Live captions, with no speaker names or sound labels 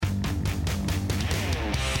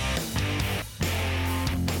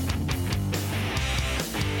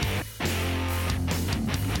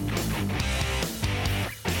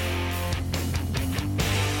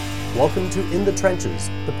Welcome to In the Trenches,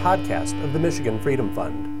 the podcast of the Michigan Freedom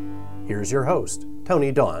Fund. Here's your host,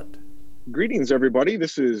 Tony Daunt. Greetings, everybody.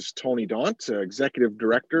 This is Tony Daunt, Executive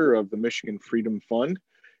Director of the Michigan Freedom Fund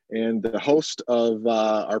and the host of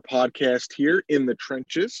our podcast here, In the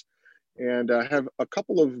Trenches. And I have a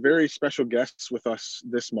couple of very special guests with us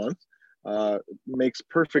this month. Makes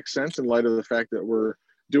perfect sense in light of the fact that we're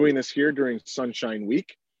doing this here during Sunshine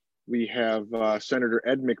Week. We have Senator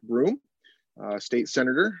Ed McBroom, state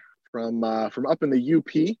senator from up in the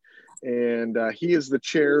UP, and he is the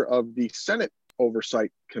chair of the Senate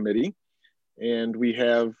Oversight Committee. And we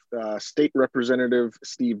have State Representative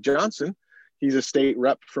Steve Johnson. He's a state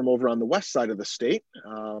rep from over on the west side of the state,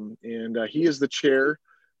 and he is the chair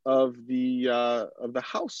of the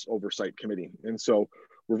House Oversight Committee. And so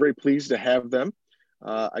we're very pleased to have them.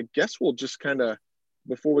 I guess we'll just kind of,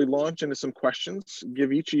 before we launch into some questions,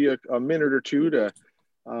 give each of you a minute or two to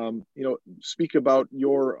speak about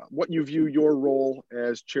what you view your role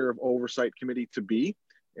as chair of Oversight Committee to be,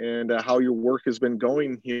 and how your work has been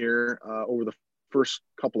going here over the first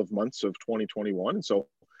couple of months of 2021. So,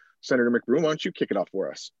 Senator McBroom, why don't you kick it off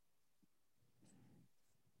for us?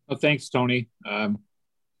 Well, thanks, Tony.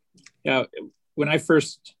 When I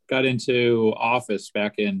first got into office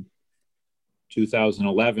back in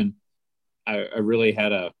 2011, I really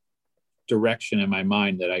had a direction in my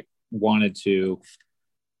mind that I wanted to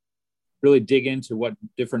really dig into what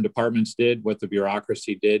different departments did, what the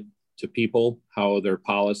bureaucracy did to people, how their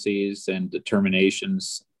policies and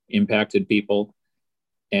determinations impacted people.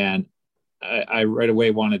 And I right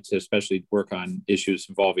away wanted to especially work on issues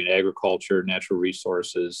involving agriculture, natural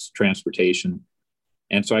resources, transportation.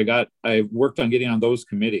 And so I worked on getting on those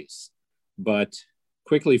committees, but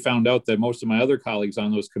quickly found out that most of my other colleagues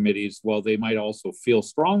on those committees, while they might also feel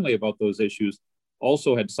strongly about those issues,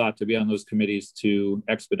 also had sought to be on those committees to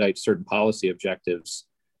expedite certain policy objectives.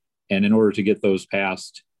 And in order to get those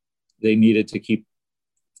passed, they needed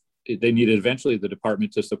eventually the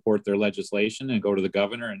department to support their legislation and go to the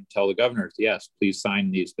governor and tell the governor, yes, please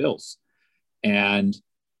sign these bills. And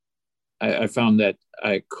I found that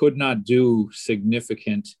I could not do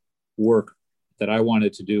significant work that I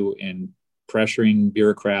wanted to do in pressuring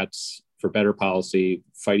bureaucrats for better policy,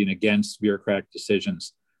 fighting against bureaucratic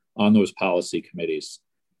decisions on those policy committees.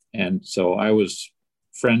 And so I was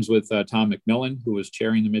friends with Tom McMillan, who was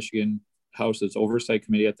chairing the Michigan House's Oversight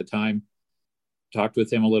Committee at the time, talked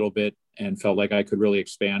with him a little bit and felt like I could really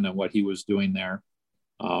expand on what he was doing there.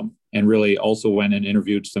 And really also went and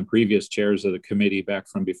interviewed some previous chairs of the committee back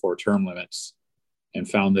from before term limits and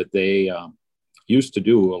found that they used to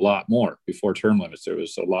do a lot more before term limits. There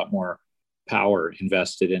was a lot more power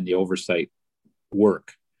invested in the oversight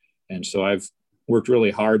work. And so I've worked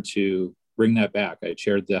really hard to bring that back. I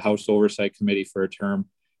chaired the House Oversight Committee for a term,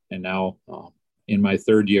 and now in my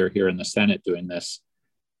third year here in the Senate doing this.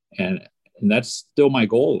 And that's still my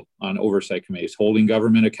goal on oversight committees, holding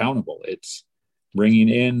government accountable. It's bringing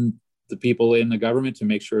in the people in the government to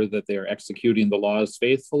make sure that they're executing the laws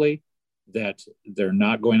faithfully, that they're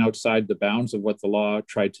not going outside the bounds of what the law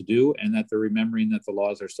tried to do, and that they're remembering that the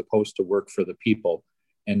laws are supposed to work for the people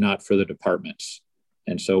and not for the departments.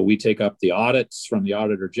 And so we take up the audits from the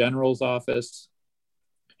Auditor General's office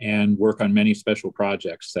and work on many special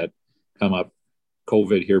projects that come up.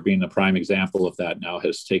 COVID here being a prime example of that now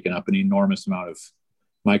has taken up an enormous amount of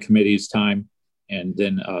my committee's time. And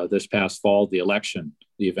then this past fall, the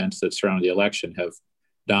events that surround the election have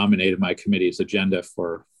dominated my committee's agenda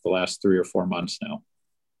for the last 3 or 4 months now.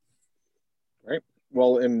 Right.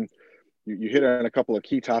 Well, and you hit on a couple of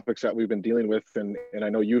key topics that we've been dealing with, and I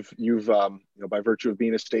know you've by virtue of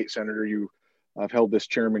being a state senator, you have held this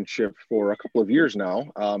chairmanship for a couple of years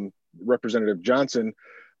now. Representative Johnson,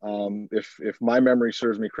 if my memory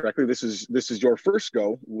serves me correctly, this is your first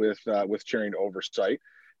go with chairing oversight,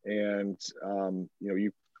 and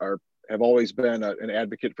you have always been an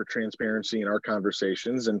advocate for transparency in our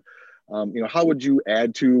conversations. And how would you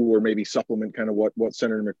add to or maybe supplement kind of what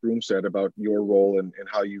Senator McBroom said about your role and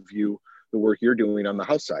how you view the work you're doing on the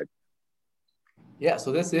House side? Yeah,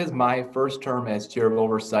 so this is my first term as chair of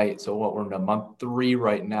oversight. So we're in month 3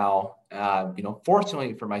 right now.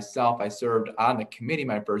 Fortunately for myself, I served on the committee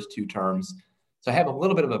my first 2 terms. So I have a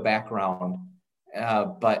little bit of a background.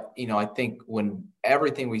 But I think when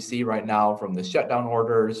everything we see right now, from the shutdown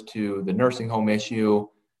orders to the nursing home issue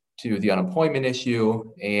to the unemployment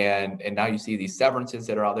issue, and now you see these severances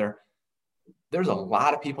that are out there, there's a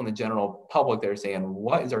lot of people in the general public that are saying,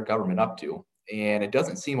 what is our government up to? And it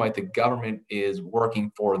doesn't seem like the government is working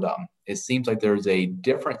for them. It seems like there's a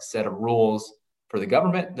different set of rules for the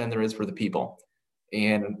government than there is for the people.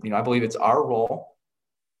 And, I believe it's our role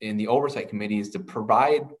in the oversight committee is to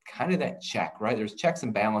provide kind of that check, right? There's checks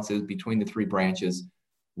and balances between the three branches.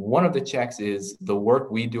 One of the checks is the work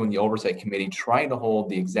we do in the oversight committee, trying to hold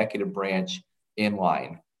the executive branch in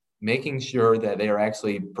line, making sure that they are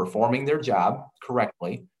actually performing their job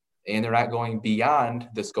correctly, and they're not going beyond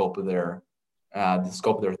the scope of their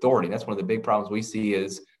authority. That's one of the big problems we see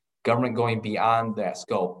is government going beyond that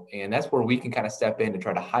scope. And that's where we can kind of step in to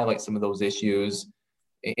try to highlight some of those issues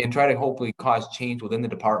and try to hopefully cause change within the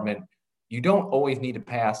department. You don't always need to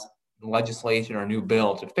pass legislation or a new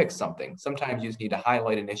bill to fix something. Sometimes you just need to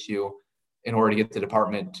highlight an issue in order to get the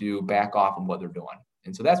department to back off on what they're doing.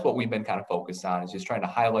 And so that's what we've been kind of focused on, is just trying to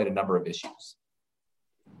highlight a number of issues.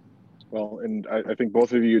 Well, and I think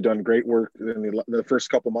both of you have done great work in the first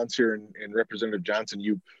couple months here. And Representative Johnson,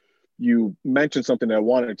 you mentioned something that I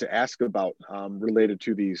wanted to ask about related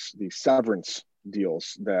to these severance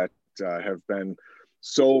deals that have been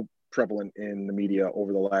so prevalent in the media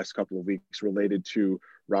over the last couple of weeks, related to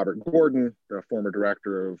Robert Gordon, the former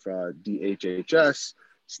director of DHHS,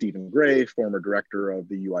 Stephen Gray, former director of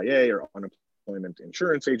the UIA, or Unemployment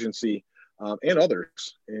Insurance Agency, and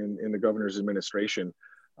others in the governor's administration.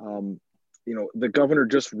 The governor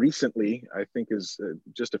just recently, I think is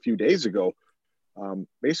just a few days ago,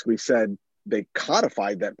 basically said they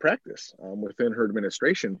codified that practice within her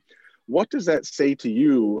administration. What does that say to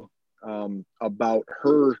you about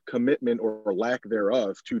her commitment or lack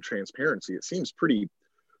thereof to transparency? It seems pretty,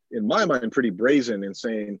 in my mind, pretty brazen in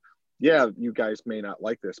saying, yeah, you guys may not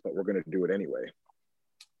like this, but we're going to do it anyway.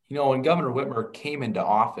 When Governor Whitmer came into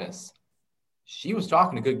office, she was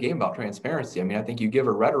talking a good game about transparency. I mean, I think you give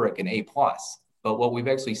her rhetoric an A+, but what we've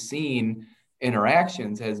actually seen in her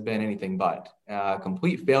actions has been anything but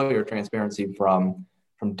complete failure of transparency from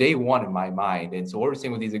day one in my mind. And so what we're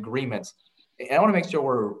seeing with these agreements, and I want to make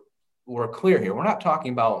sure we're clear here. We're not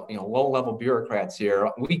talking about low-level bureaucrats here.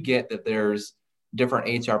 We get that there's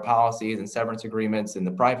different HR policies and severance agreements in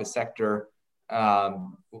the private sector.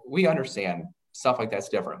 We understand stuff like that's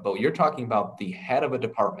different, but you're talking about the head of a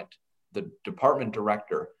department, the department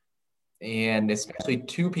director, and especially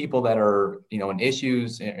two people that are, in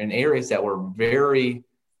issues in areas that were very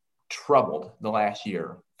troubled the last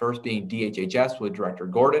year. First being DHHS with Director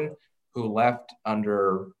Gordon, who left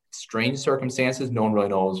under strange circumstances. No one really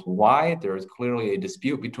knows why. There is clearly a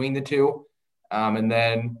dispute between the two. And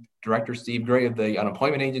then Director Steve Gray of the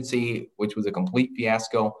Unemployment Agency, which was a complete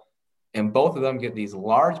fiasco. And both of them get these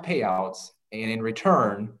large payouts, and in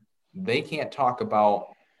return, they can't talk about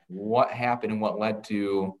what happened and what led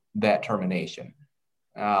to that termination.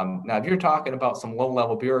 Now, if you're talking about some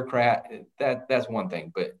low-level bureaucrat, that's one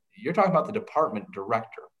thing, but you're talking about the department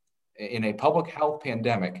director. In a public health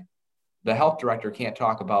pandemic, the health director can't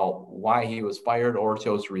talk about why he was fired or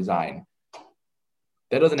chose to resign.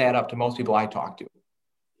 That doesn't add up to most people I talk to.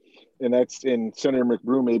 And that's in Senator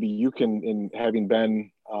McBrew. Maybe you can, in having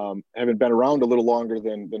been around a little longer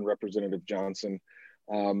than Representative Johnson,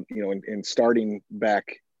 and starting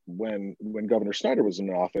back when Governor Snyder was in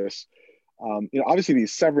office, obviously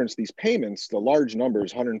these payments, the large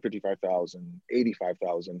numbers, 155,000,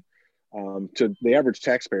 85,000, to the average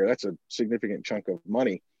taxpayer, that's a significant chunk of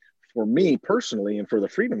money. For me personally, and for the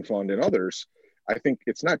Freedom Fund and others, I think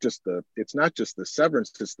it's not just the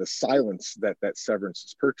severance, it's the silence that severance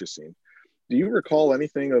is purchasing. Do you recall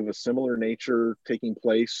anything of a similar nature taking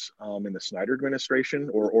place in the Snyder administration,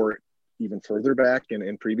 or even further back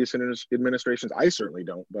in previous administrations? I certainly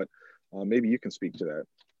don't, but maybe you can speak to that.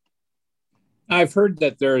 I've heard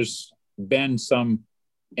that there's been some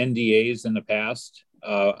NDAs in the past.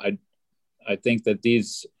 I think that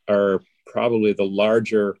these are probably the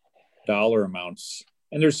larger dollar amounts.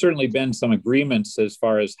 And there's certainly been some agreements as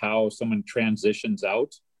far as how someone transitions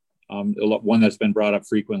out. One that's been brought up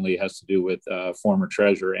frequently has to do with former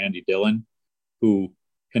Treasurer Andy Dillon, who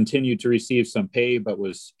continued to receive some pay, but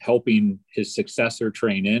was helping his successor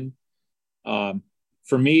train in.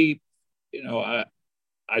 For me,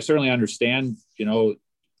 I certainly understand,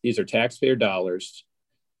 these are taxpayer dollars,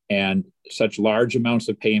 and such large amounts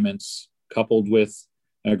of payments coupled with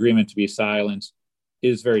an agreement to be silent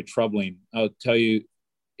is very troubling. I'll tell you,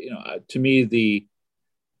 to me, the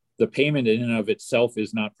payment in and of itself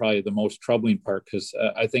is not probably the most troubling part, because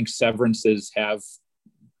I think severances have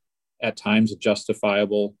at times a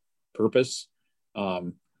justifiable purpose,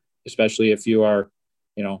 especially if you are,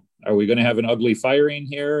 are we going to have an ugly firing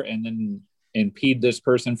here and then impede this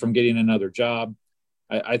person from getting another job?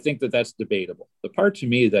 I think that that's debatable. The part to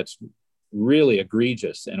me that's really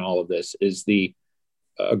egregious in all of this is the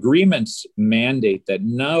agreements mandate that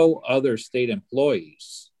no other state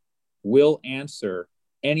employees will answer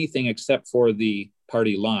anything except for the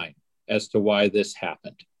party line as to why this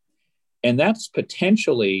happened. And that's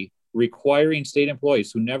potentially requiring state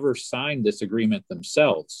employees who never signed this agreement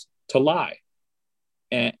themselves to lie.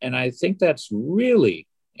 And I think that's really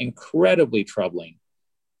incredibly troubling.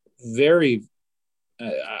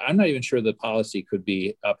 I'm not even sure the policy could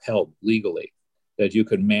be upheld legally, that you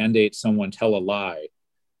could mandate someone tell a lie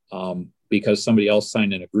because somebody else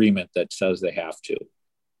signed an agreement that says they have to.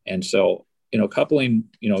 And so, coupling,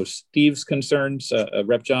 Steve's concerns,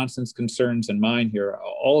 Rep. Johnson's concerns and mine here,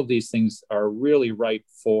 all of these things are really ripe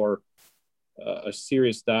for a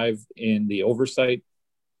serious dive in the oversight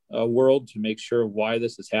world to make sure why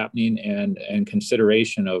this is happening and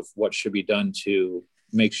consideration of what should be done to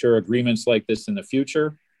make sure agreements like this in the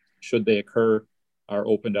future, should they occur, are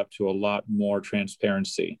opened up to a lot more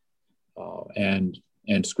transparency and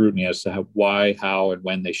scrutiny as to why, how, and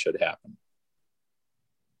when they should happen.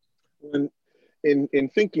 In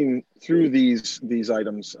thinking through these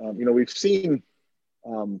items, we've seen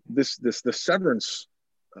the severance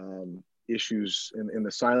issues and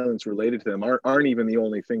the silence related to them aren't even the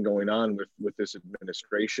only thing going on with this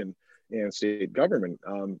administration and state government.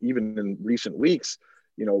 Even in recent weeks,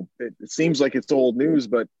 it seems like it's old news,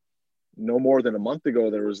 but no more than a month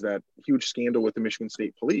ago, there was that huge scandal with the Michigan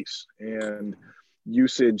State Police and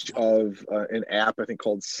usage of an app, I think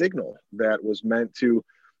called Signal, that was meant to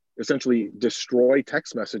essentially destroy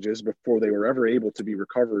text messages before they were ever able to be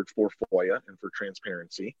recovered for FOIA and for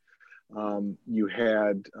transparency. You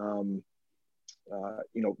had,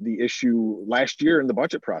 the issue last year in the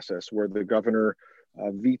budget process where the governor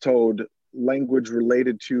vetoed language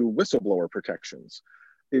related to whistleblower protections.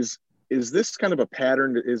 Is this kind of a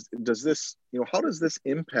pattern? How does this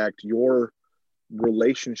impact your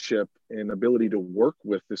relationship and ability to work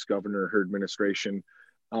with this governor, her administration,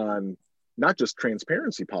 on not just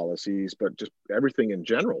transparency policies, but just everything in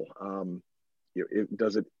general?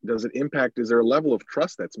 Does it impact? Is there a level of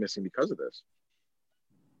trust that's missing because of this?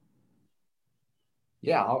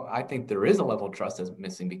 Yeah, I think there is a level of trust that's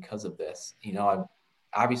missing because of this.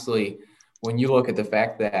 Obviously, when you look at the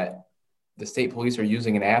fact that the state police are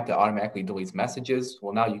using an app that automatically deletes messages,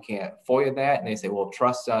 well, now you can't FOIA that, and they say, well,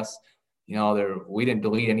 trust us. We didn't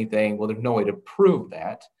delete anything. Well, there's no way to prove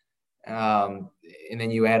that. And then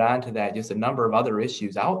you add on to that just a number of other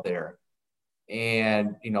issues out there.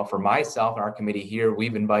 And, for myself and our committee here,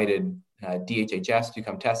 we've invited DHHS to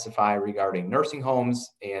come testify regarding nursing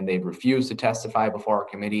homes, and they've refused to testify before our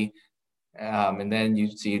committee. And then you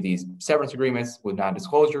see these severance agreements with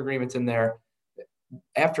non-disclosure agreements in there.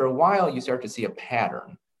 After a while, you start to see a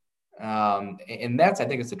pattern. And that's, I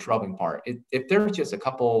think, is the troubling part. If there's just a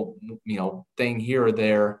couple, thing here or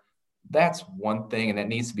there, that's one thing, and that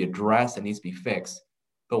needs to be addressed and needs to be fixed.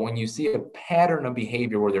 But when you see a pattern of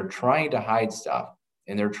behavior where they're trying to hide stuff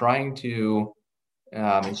and they're trying to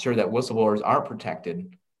ensure that whistleblowers aren't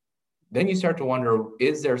protected, then you start to wonder,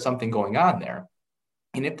 is there something going on there?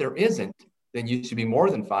 And if there isn't, then you should be more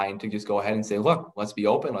than fine to just go ahead and say, look, let's be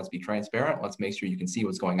open, let's be transparent, let's make sure you can see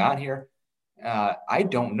what's going on here. I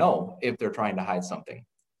don't know if they're trying to hide something.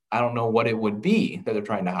 I don't know what it would be that they're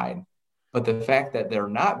trying to hide. But the fact that they're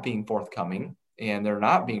not being forthcoming and they're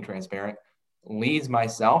not being transparent leads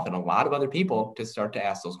myself and a lot of other people to start to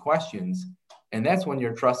ask those questions. And that's when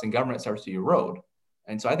your trust in government starts to erode.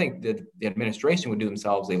 And so I think that the administration would do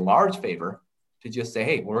themselves a large favor to just say,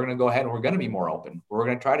 hey, we're going to go ahead and we're going to be more open. We're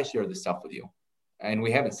going to try to share this stuff with you. And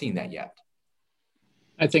we haven't seen that yet.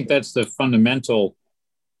 I think that's the fundamental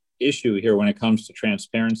issue here when it comes to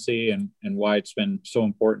transparency and why it's been so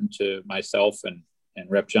important to myself and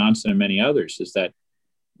Rep. Johnson and many others, is that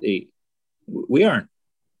we aren't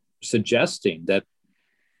suggesting that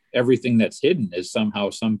everything that's hidden is somehow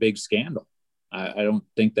some big scandal. I don't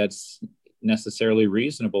think that's necessarily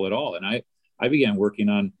reasonable at all. And I began working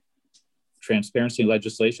on transparency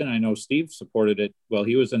legislation. I know Steve supported it while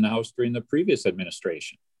he was in the House during the previous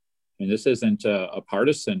administration. I mean, this isn't a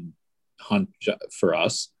partisan hunt for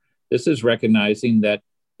us. This is recognizing that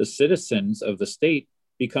the citizens of the state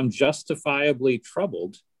become justifiably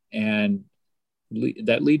troubled, and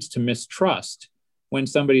that leads to mistrust when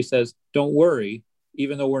somebody says, don't worry,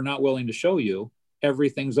 even though we're not willing to show you,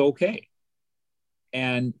 everything's okay.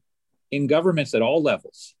 And in governments at all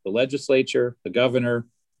levels, the legislature, the governor,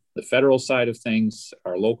 the federal side of things,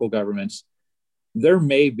 our local governments, there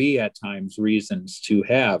may be at times reasons to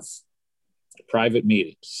have private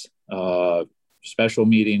meetings, special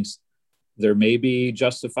meetings. There may be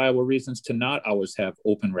justifiable reasons to not always have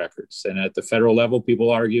open records. And at the federal level, people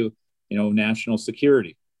argue, national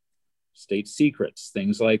security, state secrets,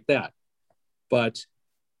 things like that. But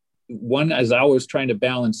one is always trying to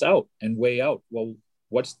balance out and weigh out, well,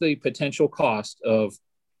 what's the potential cost of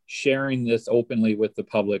sharing this openly with the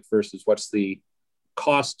public versus what's the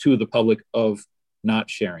cost to the public of not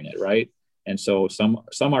sharing it, right? And so some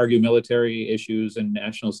argue military issues and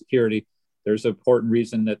national security. There's an important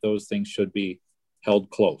reason that those things should be held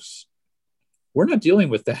close. We're not dealing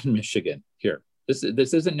with that in Michigan here.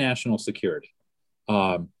 This isn't national security.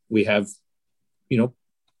 We have,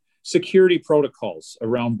 security protocols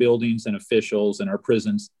around buildings and officials and our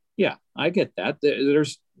prisons. Yeah, I get that.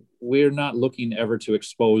 We're not looking ever to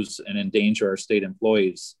expose and endanger our state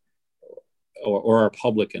employees or our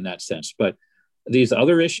public in that sense. But these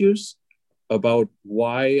other issues about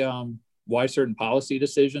why certain policy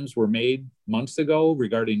decisions were made months ago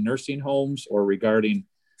regarding nursing homes or regarding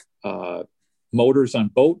motors on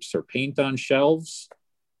boats or paint on shelves,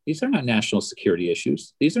 these are not national security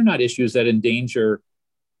issues. These are not issues that endanger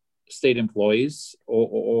state employees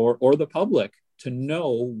or the public to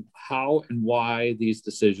know how and why these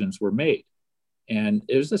decisions were made. And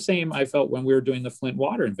it was the same I felt when we were doing the Flint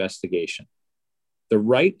water investigation. The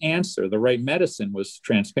right answer, the right medicine was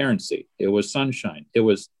transparency. It was sunshine. It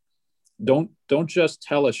was don't just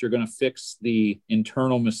tell us you're going to fix the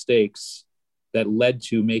internal mistakes that led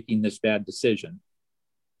to making this bad decision.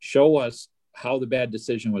 Show us how the bad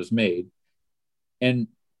decision was made. And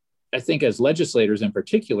I think as legislators in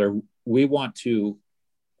particular, we want to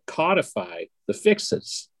codify the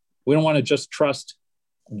fixes. We don't want to just trust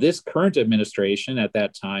this current administration at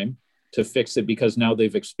that time to fix it because now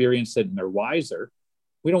they've experienced it and they're wiser.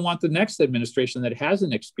 We don't want the next administration that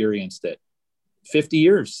hasn't experienced it 50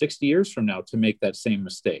 years, 60 years from now to make that same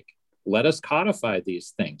mistake. Let us codify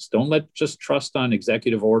these things. Don't just trust on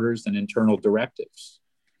executive orders and internal directives.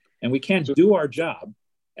 And we can't do our job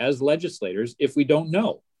as legislators if we don't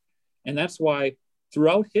know. And that's why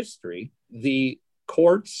throughout history, the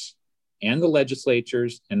courts and the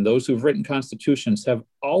legislatures and those who've written constitutions have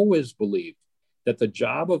always believed that the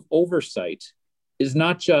job of oversight is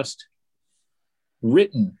not just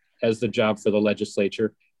written as the job for the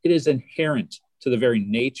legislature, it is inherent to the very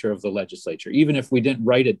nature of the legislature. Even if we didn't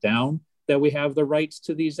write it down, that we have the rights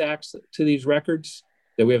to these acts, to these records,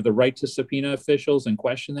 that we have the right to subpoena officials and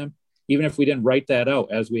question them, even if we didn't write that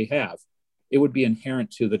out as we have, it would be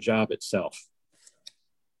inherent to the job itself.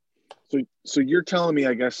 So you're telling me,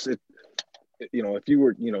 I guess, if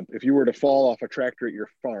you were to fall off a tractor at your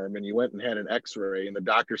farm and you went and had an x-ray and the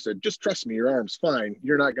doctor said, just trust me, your arm's fine,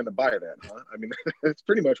 you're not going to buy that, huh? I mean, that's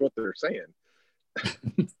pretty much what they're saying.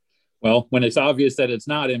 Well, when it's obvious that it's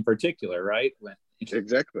not in particular, right?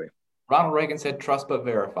 Exactly. Ronald Reagan said, trust but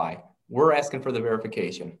verify. We're asking for the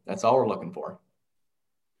verification. That's all we're looking for.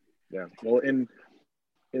 Yeah. Well, and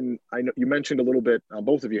I know you mentioned a little bit,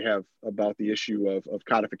 both of you have, about the issue of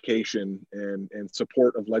codification and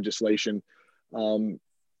support of legislation.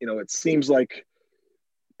 It seems like,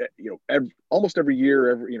 almost every year,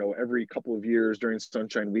 every couple of years during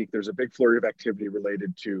Sunshine Week, there's a big flurry of activity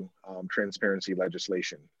related to transparency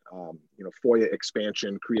legislation. FOIA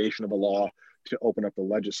expansion, creation of a law to open up the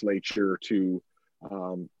legislature to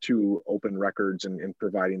open records and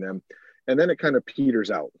providing them. And then it kind of peters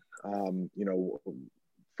out.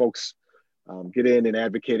 Folks get in and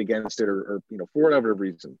advocate against it or for whatever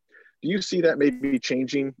reason. Do you see that maybe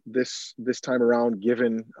changing this time around,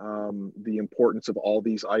 given the importance of all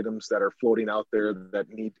these items that are floating out there that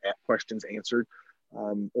need questions answered?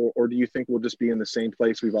 Or do you think we'll just be in the same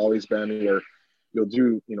place we've always been, where you'll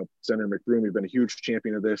do, Senator McBroom, you've been a huge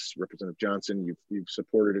champion of this, Representative Johnson, you've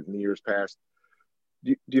supported it in the years past.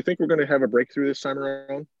 Do you think we're going to have a breakthrough this time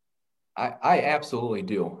around? I absolutely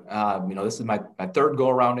do. This is my third go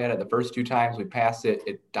around at it. The first two times we passed it,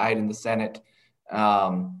 it died in the Senate.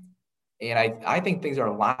 And I think things are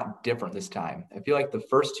a lot different this time. I feel like the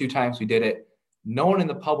first two times we did it, no one in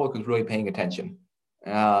the public was really paying attention.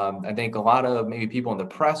 I think a lot of maybe people in the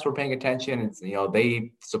press were paying attention. It's,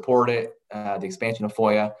 they support it, the expansion of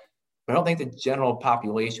FOIA. But I don't think the general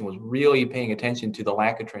population was really paying attention to the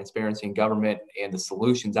lack of transparency in government and the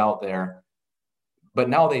solutions out there. But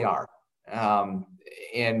now they are.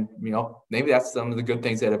 And maybe that's some of the good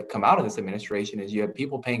things that have come out of this administration is you have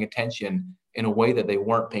people paying attention in a way that they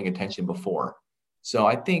weren't paying attention before. So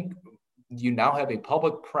I think you now have a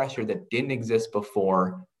public pressure that didn't exist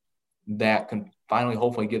before that can finally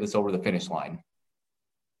hopefully get us over the finish line.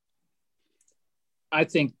 I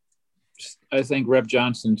think Rep.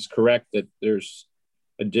 Johnson's correct that there's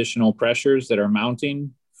additional pressures that are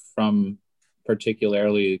mounting from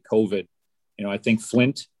particularly COVID. I think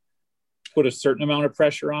Flint put a certain amount of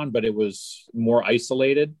pressure on, but it was more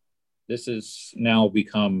isolated. This has now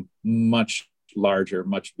become much larger,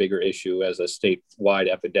 much bigger issue as a statewide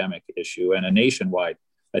epidemic issue, and a nationwide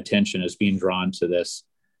attention is being drawn to this.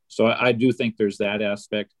 So I do think there's that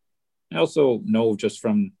aspect. I also know just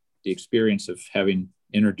from the experience of having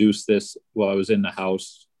introduced this while I was in the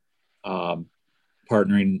House,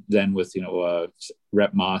 partnering then with,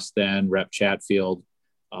 Rep Moss, then Rep Chatfield.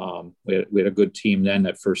 We had a good team then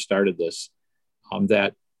that first started this,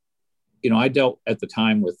 that, I dealt at the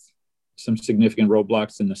time with some significant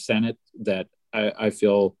roadblocks in the Senate that I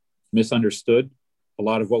feel misunderstood a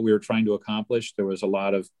lot of what we were trying to accomplish. There was a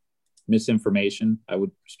lot of misinformation. I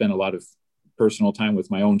would spend a lot of personal time with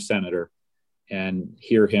my own senator and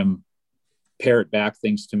hear him parrot back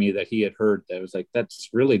things to me that he had heard that was like, that's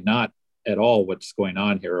really not at all what's going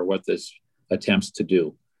on here or what this attempts to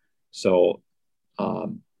do. So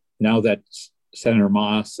now that Senator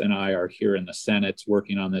Moss and I are here in the Senate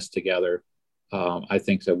working on this together, I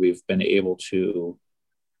think that we've been able to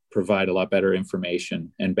provide a lot better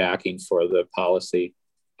information and backing for the policy.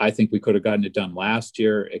 I think we could have gotten it done last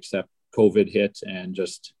year, except COVID hit and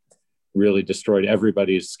just really destroyed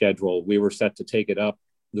everybody's schedule. We were set to take it up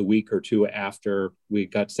the week or two after we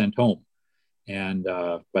got sent home. And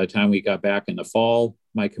by the time we got back in the fall,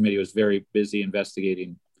 my committee was very busy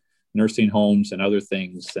investigating nursing homes and other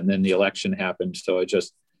things. And then the election happened. So I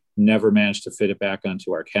just never managed to fit it back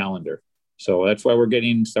onto our calendar. So that's why we're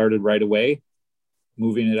getting started right away,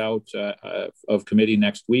 moving it out of committee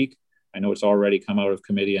next week. I know it's already come out of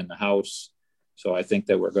committee in the House. So I think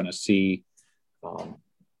that we're going to see,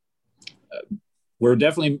 we're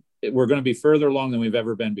going to be further along than we've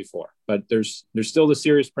ever been before, but there's still the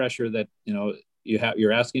serious pressure that,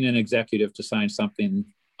 you're asking an executive to sign something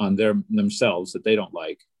on themselves that they don't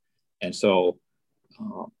like. And so,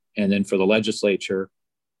 and then for the legislature,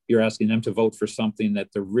 you're asking them to vote for something that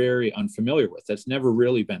they're very unfamiliar with. That's never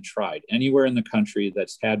really been tried. Anywhere in the country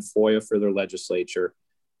that's had FOIA for their legislature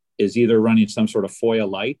is either running some sort of FOIA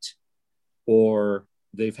light or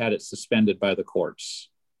they've had it suspended by the courts.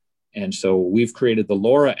 And so we've created the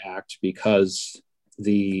LAURA Act because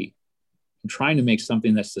I'm trying to make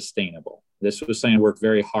something that's sustainable. This was something I worked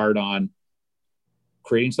very hard on,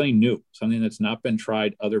 creating something new, something that's not been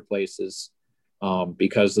tried other places,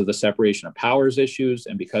 because of the separation of powers issues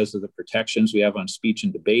and because of the protections we have on speech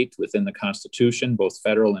and debate within the Constitution, both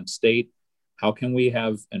federal and state. How can we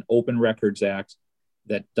have an Open Records Act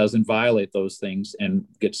that doesn't violate those things and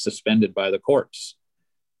gets suspended by the courts?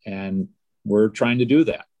 And we're trying to do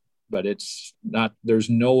that, but there's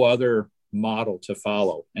no other model to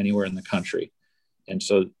follow anywhere in the country. And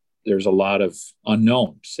so there's a lot of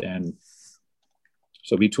unknowns. And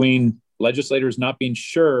so between legislators not being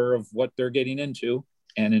sure of what they're getting into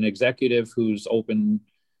and an executive whose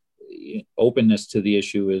openness to the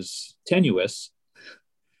issue is tenuous,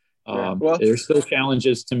 there's still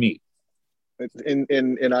challenges to meet. And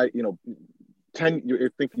I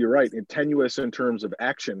think you're right. And tenuous in terms of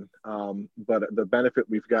action, but the benefit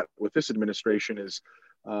we've got with this administration is,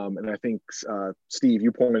 and I think Steve,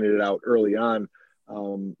 you pointed it out early on.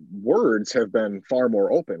 Words have been far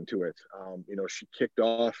more open to it. She kicked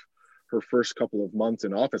off her first couple of months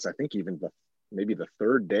in office. I think even maybe the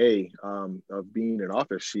third day of being in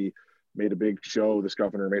office, she made a big show. This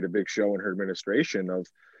governor made a big show in her administration of,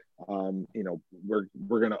 we're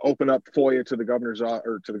going to open up FOIA to the governor's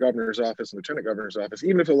office and lieutenant governor's office,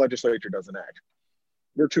 even if the legislature doesn't act.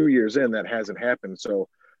 We're 2 years in, that hasn't happened. So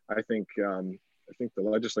I think the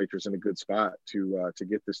legislature's in a good spot to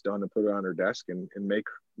get this done and put it on her desk and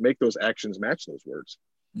make those actions match those words.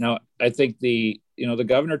 Now, I think the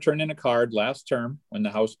governor turned in a card last term when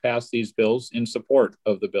the House passed these bills in support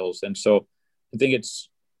of the bills. And so I think it's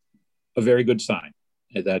a very good sign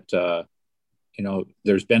that,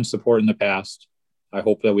 there's been support in the past. I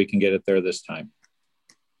hope that we can get it there this time.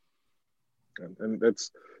 And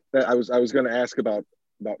I was going to ask about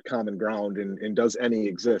common ground and does any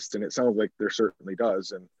exist? And it sounds like there certainly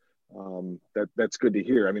does. And that's good to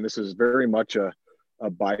hear. I mean, this is very much a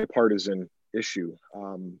bipartisan issue.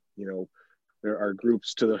 There are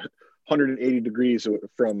groups to the 180 degrees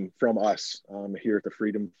from us here at the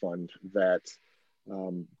Freedom Fund that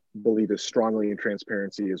believe as strongly in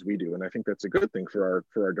transparency as we do. And I think that's a good thing for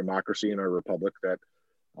our democracy and our republic, that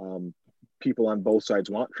people on both sides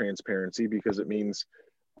want transparency, because it means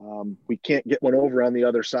we can't get one over on the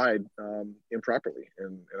other side improperly.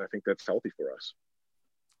 And I think that's healthy for us.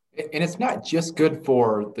 And it's not just good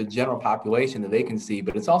for the general population that they can see,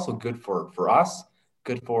 but it's also good for us,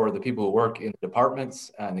 good for the people who work in the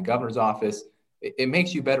departments and the governor's office. It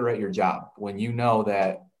makes you better at your job when you know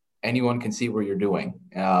that anyone can see what you're doing.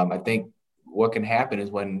 I think what can happen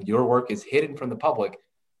is when your work is hidden from the public,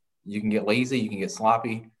 you can get lazy, you can get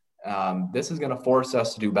sloppy. This is going to force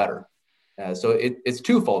us to do better. So it's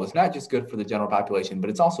twofold. It's not just good for the general population, but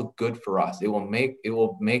it's also good for us. It will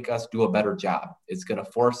make us do a better job. It's going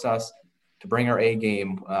to force us to bring our A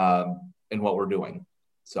game in what we're doing.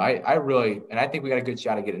 So I really, and I think we got a good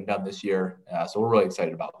shot at getting done this year. So we're really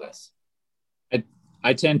excited about this.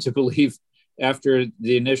 I tend to believe after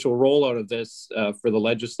the initial rollout of this for the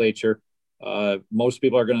legislature, most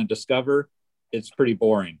people are going to discover it's pretty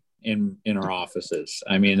boring in our offices.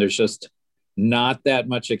 I mean, there's just not that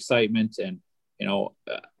much excitement. And,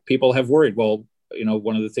 people have worried, well,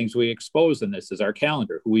 one of the things we expose in this is our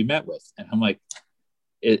calendar, who we met with. And I'm like,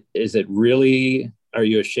 is it really, are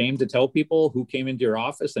you ashamed to tell people who came into your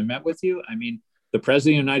office and met with you? I mean, the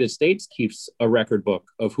president of the United States keeps a record book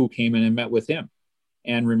of who came in and met with him.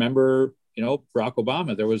 And remember, Barack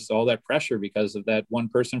Obama, there was all that pressure because of that one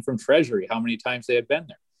person from Treasury, how many times they had been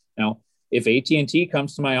there. Now, if AT&T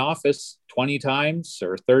comes to my office 20 times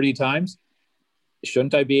or 30 times,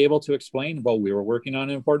 shouldn't I be able to explain, well, we were working on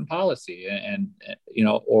an important policy and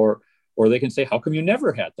or they can say, how come you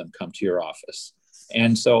never had them come to your office?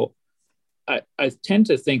 And so I tend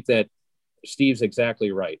to think that Steve's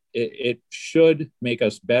exactly right. It should make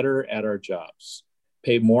us better at our jobs,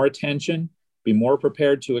 pay more attention, be more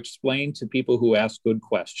prepared to explain to people who ask good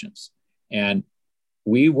questions. And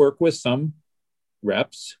we work with some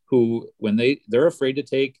reps who, when they're afraid to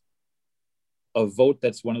take a vote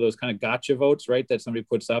that's one of those kind of gotcha votes, right, that somebody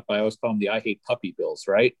puts up. I always call them the I hate puppy bills,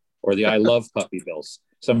 right? Or the I love puppy bills.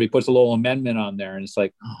 Somebody puts a little amendment on there and it's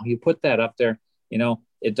like, oh, you put that up there,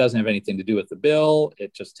 it doesn't have anything to do with the bill.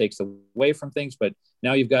 It just takes away from things. But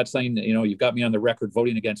now you've got something, you've got me on the record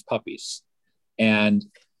voting against puppies. And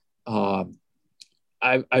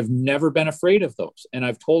I've never been afraid of those. And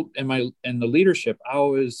I've told in the leadership, I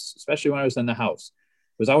always, especially when I was in the House,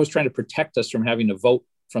 was always trying to protect us from having to vote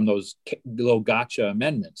from those little gotcha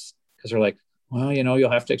amendments. Because they're like, well,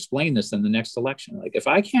 you'll have to explain this in the next election. Like, if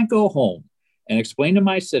I can't go home and explain to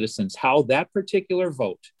my citizens how that particular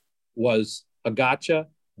vote was a gotcha,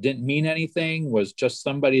 didn't mean anything, was just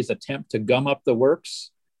somebody's attempt to gum up the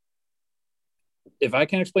works. If I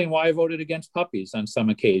can't explain why I voted against puppies on some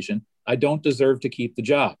occasion, I don't deserve to keep the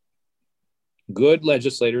job. Good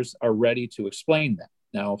legislators are ready to explain that.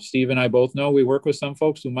 Now, Steve and I both know we work with some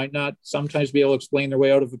folks who might not sometimes be able to explain their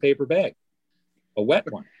way out of a paper bag, a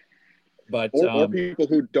wet one. But or people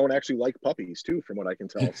who don't actually like puppies too, from what I can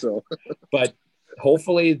tell. So, but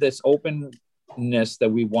hopefully this openness that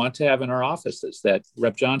we want to have in our offices, that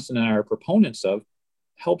Rep. Johnson and I are proponents of,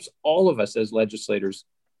 helps all of us as legislators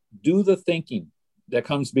do the thinking that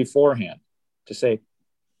comes beforehand to say,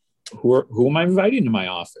 who am I inviting to my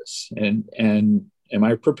office? And am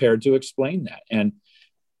I prepared to explain that? And,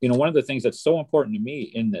 one of the things that's so important to me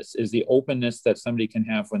in this is the openness that somebody can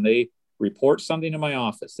have when they report something to my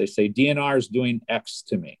office. They say, DNR is doing X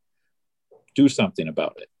to me. Do something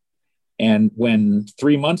about it. And when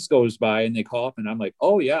 3 months goes by and they call up and I'm like,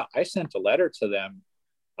 oh yeah, I sent a letter to them.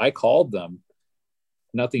 I called them.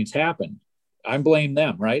 Nothing's happened. I blame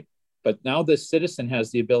them, right? But now this citizen has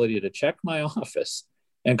the ability to check my office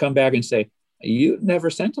and come back and say, you never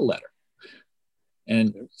sent a letter.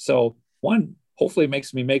 And so one, hopefully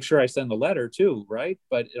makes me make sure I send the letter too, right?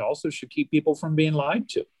 But it also should keep people from being lied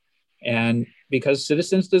to. And because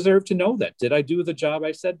citizens deserve to know that. Did I do the job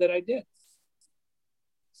I said that I did?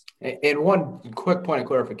 And one quick point of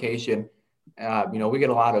clarification, we get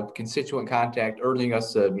a lot of constituent contact urging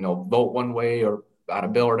us to, vote one way or on a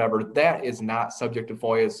bill or whatever. That is not subject to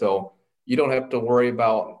FOIA. So you don't have to worry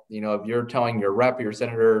about, if you're telling your rep or your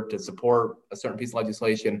senator to support a certain piece of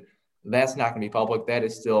legislation, that's not going to be public. That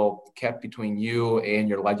is still kept between you and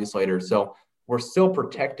your legislator. So we're still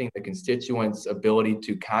protecting the constituents' ability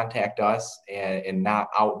to contact us and not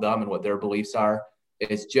out them and what their beliefs are.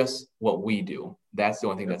 It's just what we do. That's the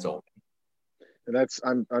only thing that's open.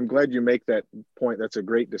 And I'm glad you make that point. That's a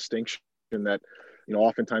great distinction that,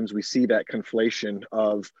 oftentimes we see that conflation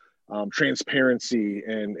of transparency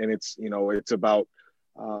and it's about,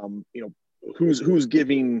 who's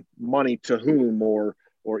giving money to whom or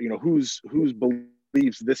who's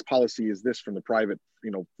believes this policy is this from the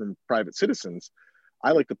private citizens.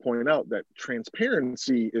 I like to point out that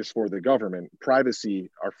transparency is for the government, privacy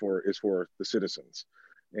is for the citizens.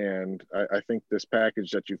 And I think this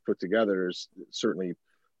package that you've put together is certainly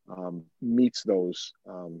meets those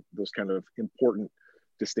kind of important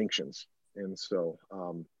distinctions. And so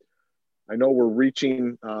I know we're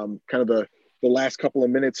reaching kind of the last couple of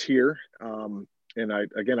minutes here. And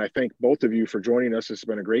I thank both of you for joining us. It's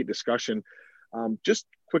been a great discussion. Just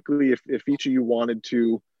quickly, if each of you wanted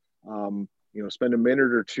to, spend a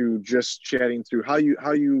minute or two just chatting through how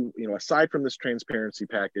you aside from this transparency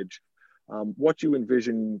package, what you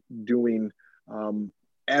envision doing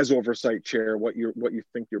as oversight chair, what you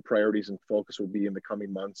think your priorities and focus will be in the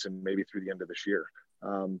coming months and maybe through the end of this year.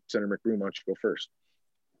 Senator McBroom, why don't you go first?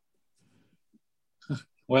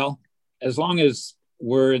 Well, as long as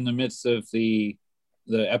we're in the midst of the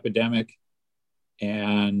epidemic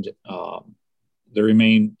and there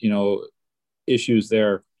remain, issues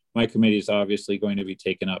there, my committee is obviously going to be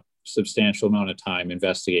taking up substantial amount of time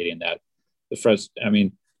investigating that.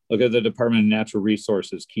 Look at the Department of Natural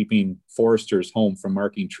Resources keeping foresters home from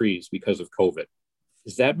marking trees because of COVID.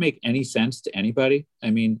 Does that make any sense to anybody?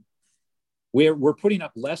 I mean, we're putting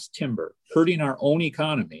up less timber, hurting our own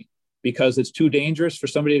economy because it's too dangerous for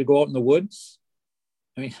somebody to go out in the woods.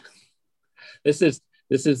 I mean, this is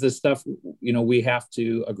the stuff, we have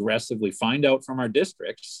to aggressively find out from our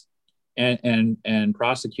districts and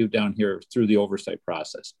prosecute down here through the oversight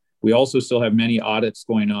process. We also still have many audits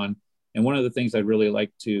going on. And one of the things I'd really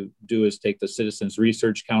like to do is take the Citizens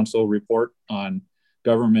Research Council report on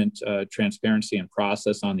government transparency and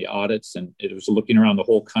process on the audits. And it was looking around the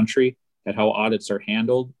whole country at how audits are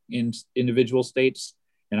handled in individual states.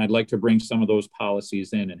 And I'd like to bring some of those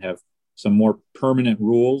policies in and have some more permanent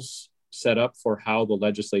rules set up for how the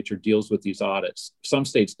legislature deals with these audits. Some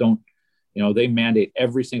states don't, they mandate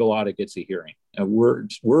every single audit gets a hearing. And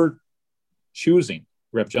we're choosing,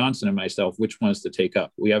 Rep. Johnson and myself, which ones to take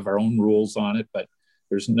up. We have our own rules on it, but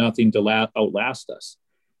there's nothing to outlast us.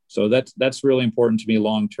 So that's really important to me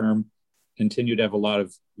long-term. Continue to have a lot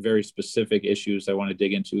of very specific issues I want to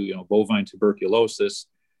dig into, bovine tuberculosis,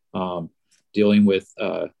 dealing with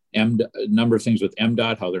a number of things with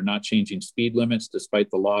MDOT, how they're not changing speed limits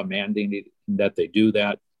despite the law mandating that they do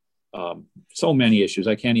that. So many issues.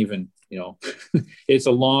 I can't even, it's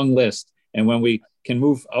a long list. And when we can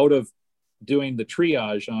move out of doing the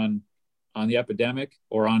triage on the epidemic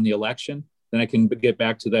or on the election, then I can get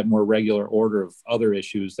back to that more regular order of other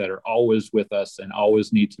issues that are always with us and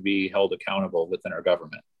always need to be held accountable within our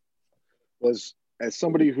government. As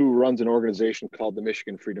somebody who runs an organization called the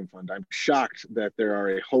Michigan Freedom Fund, I'm shocked that there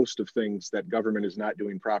are a host of things that government is not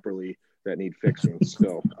doing properly that need fixing.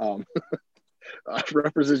 So,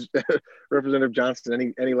 Representative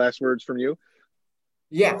Johnston, any last words from you?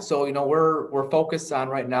 Yeah, so we're focused on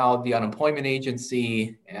right now the unemployment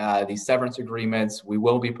agency, the severance agreements. We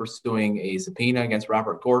will be pursuing a subpoena against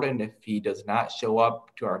Robert Gordon if he does not show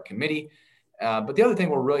up to our committee. But the other thing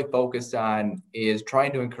we're really focused on is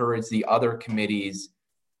trying to encourage the other committees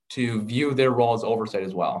to view their role as oversight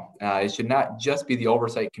as well. It should not just be the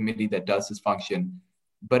oversight committee that does this function,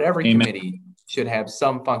 but every Amen. Committee should have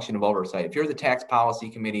some function of oversight. If you're the tax policy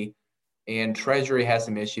committee and Treasury has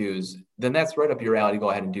some issues, then that's right up your alley to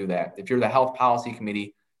go ahead and do that. If you're the health policy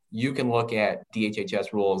committee, you can look at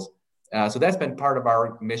DHHS rules. So that's been part of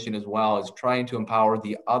our mission as well, is trying to empower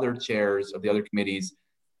the other chairs of the other committees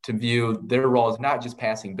to view their role as not just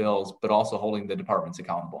passing bills, but also holding the departments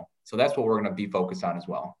accountable. So that's what we're going to be focused on as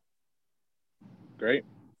well. Great.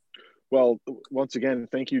 Well, once again,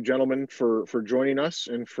 thank you, gentlemen, for joining us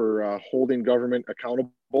and for holding government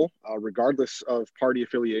accountable, regardless of party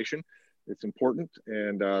affiliation. It's important,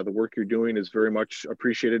 and the work you're doing is very much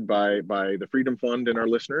appreciated by the Freedom Fund and our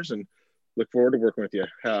listeners, and look forward to working with you.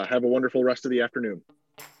 Have a wonderful rest of the afternoon.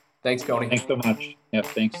 Thanks, Tony. Thanks so much. Yep,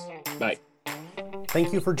 thanks. Bye.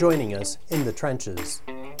 Thank you for joining us in the trenches.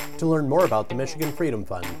 To learn more about the Michigan Freedom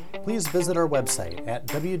Fund, please visit our website at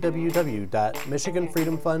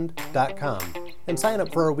www.michiganfreedomfund.com and sign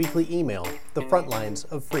up for our weekly email, The Frontlines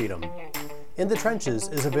of Freedom. In the Trenches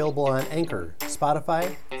is available on Anchor,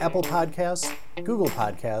 Spotify, Apple Podcasts, Google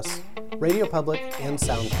Podcasts, Radio Public, and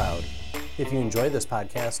SoundCloud. If you enjoy this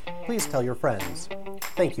podcast, please tell your friends.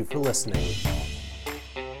 Thank you for listening.